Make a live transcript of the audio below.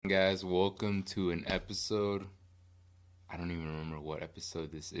guys? Welcome to an episode. I don't even remember what episode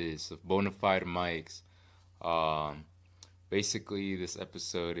this is of Bonafide Mics. Um, Basically, this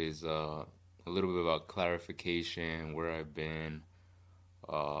episode is a little bit about clarification, where I've been,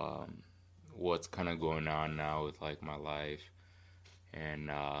 um, what's kind of going on now with like my life,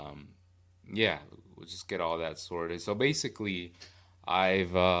 and yeah, we'll just get all that sorted. So basically,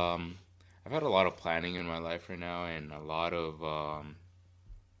 I've um, I've had a lot of planning in my life right now, and a lot of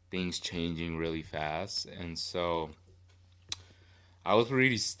things changing really fast. And so I was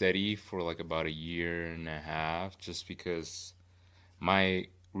really steady for like about a year and a half just because my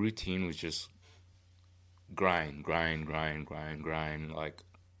routine was just grind, like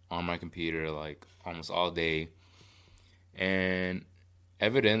on my computer, like almost all day. And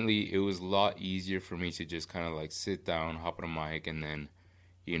evidently, it was a lot easier for me to just kind of like sit down, hop on a mic, and then,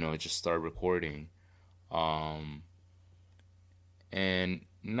 just start recording. Um, and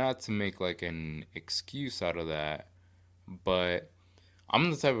not to make like an excuse out of that, but I'm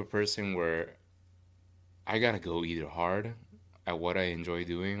the type of person where I gotta go either hard at what I enjoy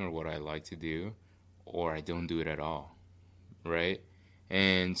doing or what I like to do, or I don't do it at all, right?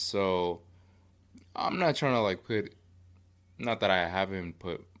 And so I'm not trying to like put, not that I haven't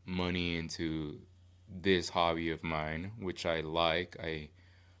put money into this hobby of mine, which I like. I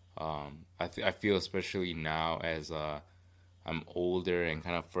feel especially now as I'm older and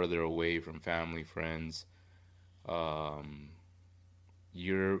kind of further away from family, friends. Um,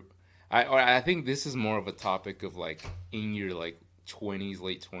 you're I think this is more of a topic of like in your like 20s,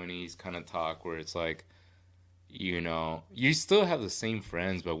 late 20s kind of talk where it's like, you still have the same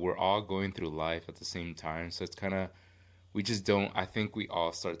friends, but we're all going through life at the same time. So it's kind of, we just don't, I think we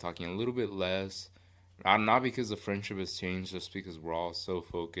all start talking a little bit less. Not because the friendship has changed, just because we're all so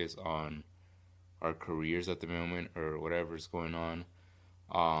focused on our careers at the moment or whatever's going on.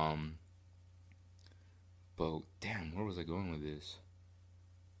 Um, but damn, where was I going with this?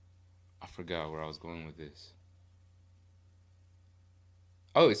 I forgot where I was going with this.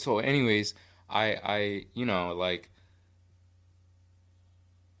 Oh, so anyways, like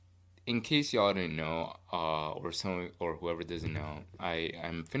in case y'all didn't know, or some or whoever doesn't know,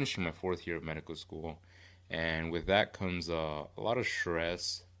 I'm finishing my fourth year of medical school, and with that comes a lot of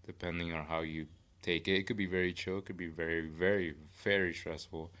stress, depending on how you take it. It could be very chill, it could be very, very, very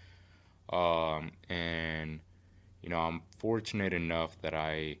stressful. And I'm fortunate enough that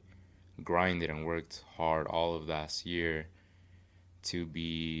I grinded and worked hard all of last year to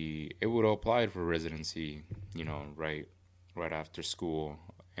be able to apply for residency, right after school.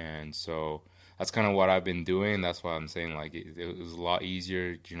 And so that's kind of what I've been doing. That's why I'm saying like it was a lot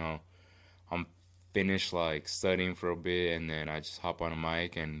easier. I'm finished like studying for a bit, and then I just hop on a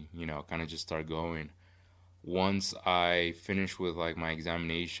mic and kind of just start going. Once I finished with like my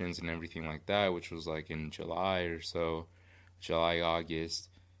examinations and everything like that, which was like in July or so, July, August,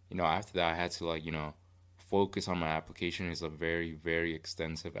 after that I had to like, focus on my application. It's a very, very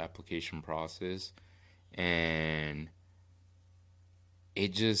extensive application process. And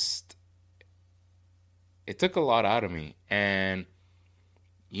it just, it took a lot out of me. And,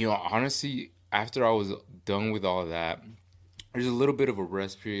 honestly, after I was done with all of that, there's a little bit of a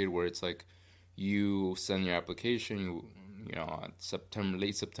rest period where it's like you send your application, September,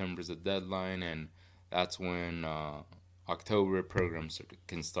 late September is the deadline, and that's when October programs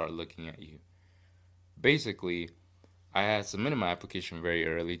can start looking at you. Basically, I had submitted my application very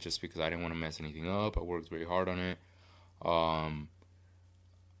early just because I didn't want to mess anything up. I worked very hard on it. Um,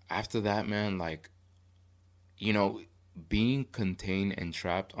 After that, man, like, you know, being contained and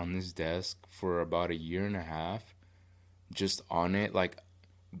trapped on this desk for about a year and a half, just on it, like,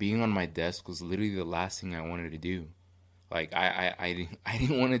 being on my desk was literally the last thing I wanted to do. Like, I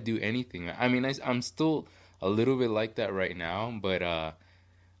didn't want to do anything. I mean, I'm still a little bit like that right now, but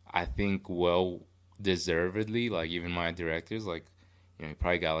I think well deservedly. Like even my directors, like he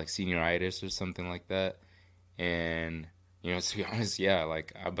probably got like senioritis or something like that. And to be honest, yeah,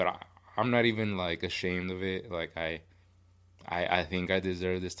 like, I'm not even like ashamed of it. Like I think I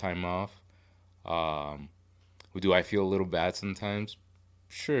deserve this time off. Um, do I feel a little bad sometimes?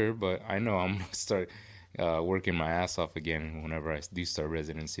 Sure, but I know I'm gonna start working my ass off again whenever I do start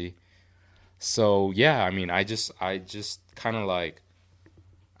residency. So yeah, I mean, I just kind of like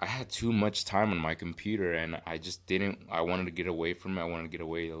I had too much time on my computer, and I just didn't. I wanted to get away from it. I wanted to get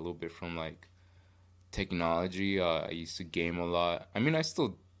away a little bit from like technology. I used to game a lot. I mean, I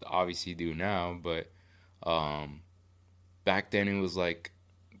still obviously do now, but um, back then it was like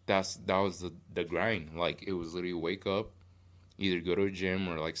that was the grind. Like it was literally wake up, either go to a gym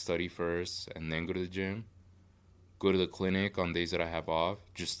or like study first and then go to the gym. go to the clinic on days that I have off,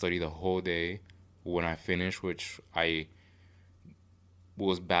 just study the whole day. When I finish, which I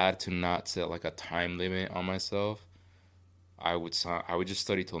was bad to not set like a time limit on myself, I would just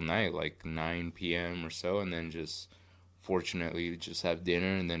study till night, like 9 p.m. or so, and then just fortunately just have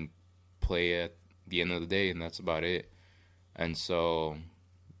dinner and then play at the end of the day, and that's about it. And so,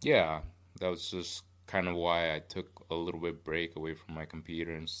 yeah, that was just kind of why I took a little bit break away from my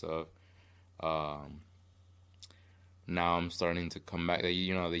computer and stuff. Um, Now I'm starting to come back. The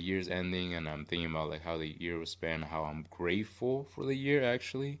year's ending, and I'm thinking about like how the year was spent, how I'm grateful for the year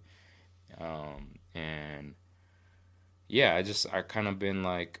actually. And yeah, I kind of been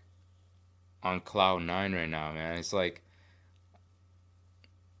like on cloud nine right now, man. It's like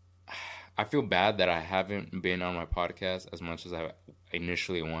I feel bad that I haven't been on my podcast as much as I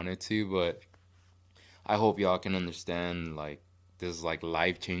initially wanted to, but I hope y'all can understand like this is like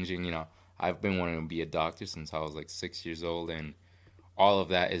life changing. I've been wanting to be a doctor since I was like 6 years old, and all of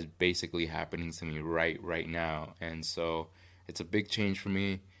that is basically happening to me right now. And so it's a big change for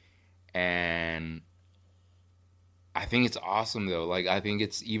me, and I think it's awesome though. Like I think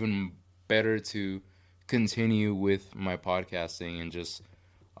it's even better to continue with my podcasting and just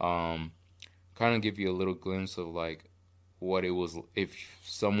um kind of give you a little glimpse of like what it was, if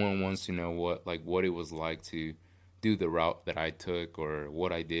someone wants to know what it was like to do the route that I took or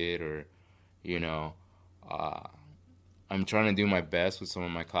what I did, or you know uh I'm trying to do my best with some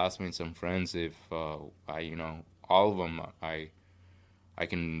of my classmates and friends. If I all of them, I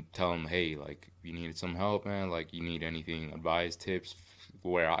can tell them, hey, like you needed some help, man, like you need anything, advice, tips,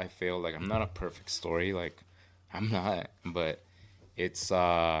 where I failed. Like I'm not a perfect story, like I'm not, but it's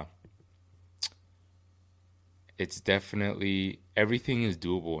it's definitely, everything is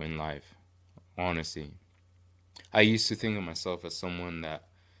doable in life, honestly. I used to think of myself as someone that,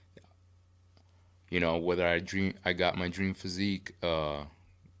 whether I got my dream physique,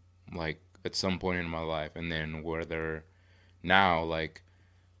 like at some point in my life, and then whether now, like,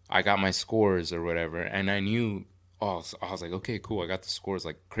 I got my scores or whatever, and I knew, oh, so I was like, okay, cool, I got the scores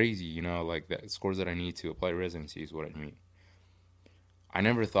like crazy, like the scores that I need to apply residency is what I mean. I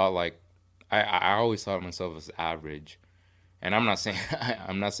never thought like, I always thought of myself as average, and I'm not saying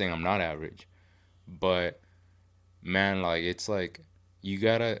I'm not saying I'm not average, but man, like it's like you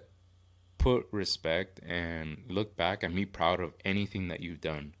gotta put respect and look back and be proud of anything that you've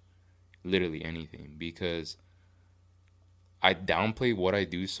done, literally anything, because I downplay what I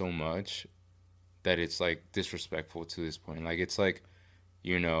do so much that it's like disrespectful to this point. Like it's like,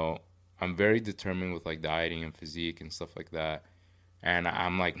 you know, I'm very determined with like dieting and physique and stuff like that. And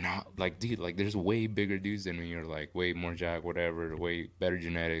I'm like, not like, dude, like there's way bigger dudes than me, or like way more jack, whatever, way better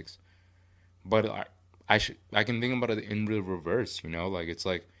genetics. But I can think about it in the reverse, like it's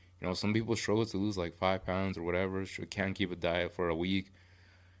like, some people struggle to lose like 5 pounds or whatever, can't keep a diet for a week.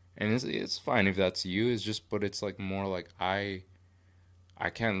 And it's fine if that's you. It's just, but it's like more like I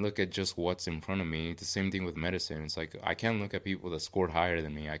can't look at just what's in front of me. The same thing with medicine. It's like I can't look at people that scored higher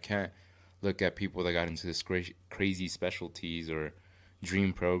than me. I can't look at people that got into this crazy specialties or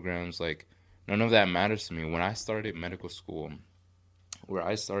dream programs. Like none of that matters to me. When I started medical school, where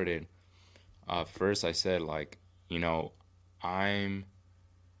I started, first I said like, I'm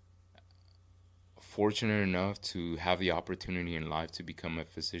fortunate enough to have the opportunity in life to become a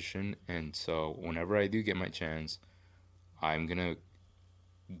physician, and so whenever I do get my chance, I'm gonna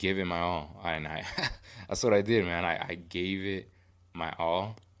give it my all. And I that's what I did, man. I gave it my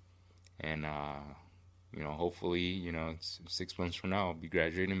all, and hopefully, 6 months from now I'll be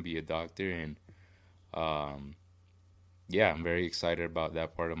graduating and be a doctor. And um, yeah, I'm very excited about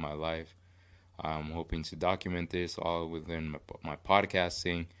that part of my life. I'm hoping to document this all within my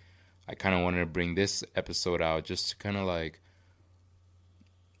podcasting. I kind of wanted to bring this episode out just to kind of like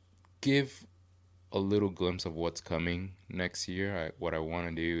give a little glimpse of what's coming next year. What I want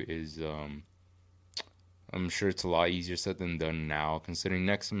to do is, I'm sure it's a lot easier said than done now, considering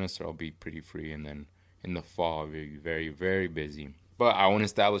next semester I'll be pretty free, and then in the fall I'll be very, very busy. But I want to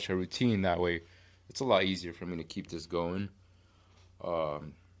establish a routine, that way it's a lot easier for me to keep this going.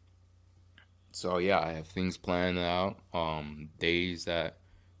 Um, so yeah, I have things planned out. Days that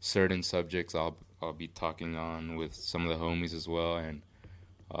certain subjects I'll be talking on with some of the homies as well, and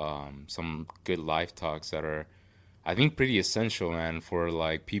some good life talks that are, I think, pretty essential, man, for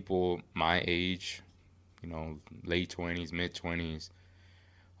like people my age, late 20s, mid 20s,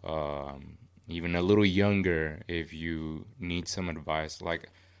 even a little younger. If you need some advice, like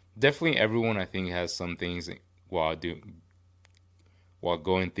definitely everyone I think has some things while do while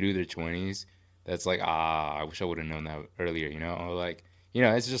going through their 20s that's like, I wish I would have known that earlier, or like,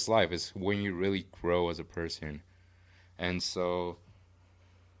 it's just life. It's when you really grow as a person. And so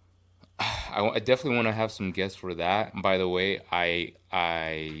I definitely want to have some guests for that. By the way,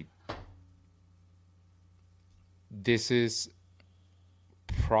 I this is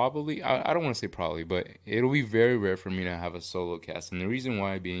probably, I don't want to say probably, but it'll be very rare for me to have a solo cast. And the reason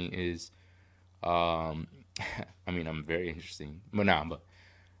why being is, um, I mean, I'm very interesting, but nah,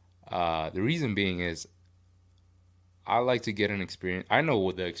 but the reason being is I like to get an experience. I know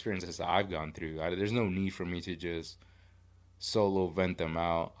what the experiences that I've gone through. There's no need for me to just solo vent them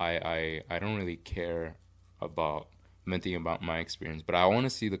out. I don't really care about venting about my experience, but I want to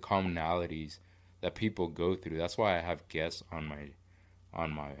see the commonalities that people go through. That's why I have guests on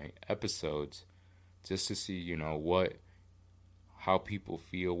my episodes, just to see, how people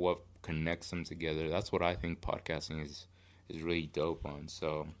feel, what connects them together. That's what I think podcasting is really dope on.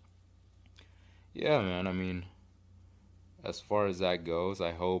 So yeah, man. I mean, as far as that goes,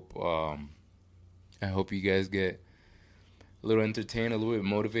 I hope you guys get a little entertained, a little bit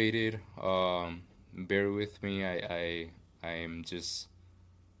motivated. Bear with me. I am just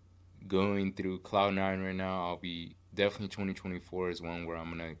going through cloud nine right now. I'll be definitely 2024 is one where I'm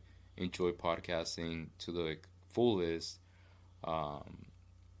gonna enjoy podcasting to the fullest. Um,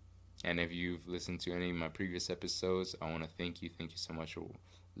 and if you've listened to any of my previous episodes, I want to thank you. Thank you so much for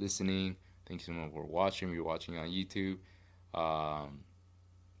listening. Thank you so much for watching. If you're watching on YouTube, um,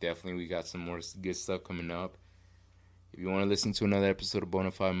 definitely we got some more good stuff coming up. If you want to listen to another episode of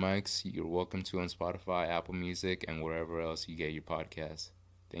Bonafide Mics, you're welcome to on Spotify, Apple Music, and wherever else you get your podcasts.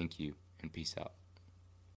 Thank you, and peace out.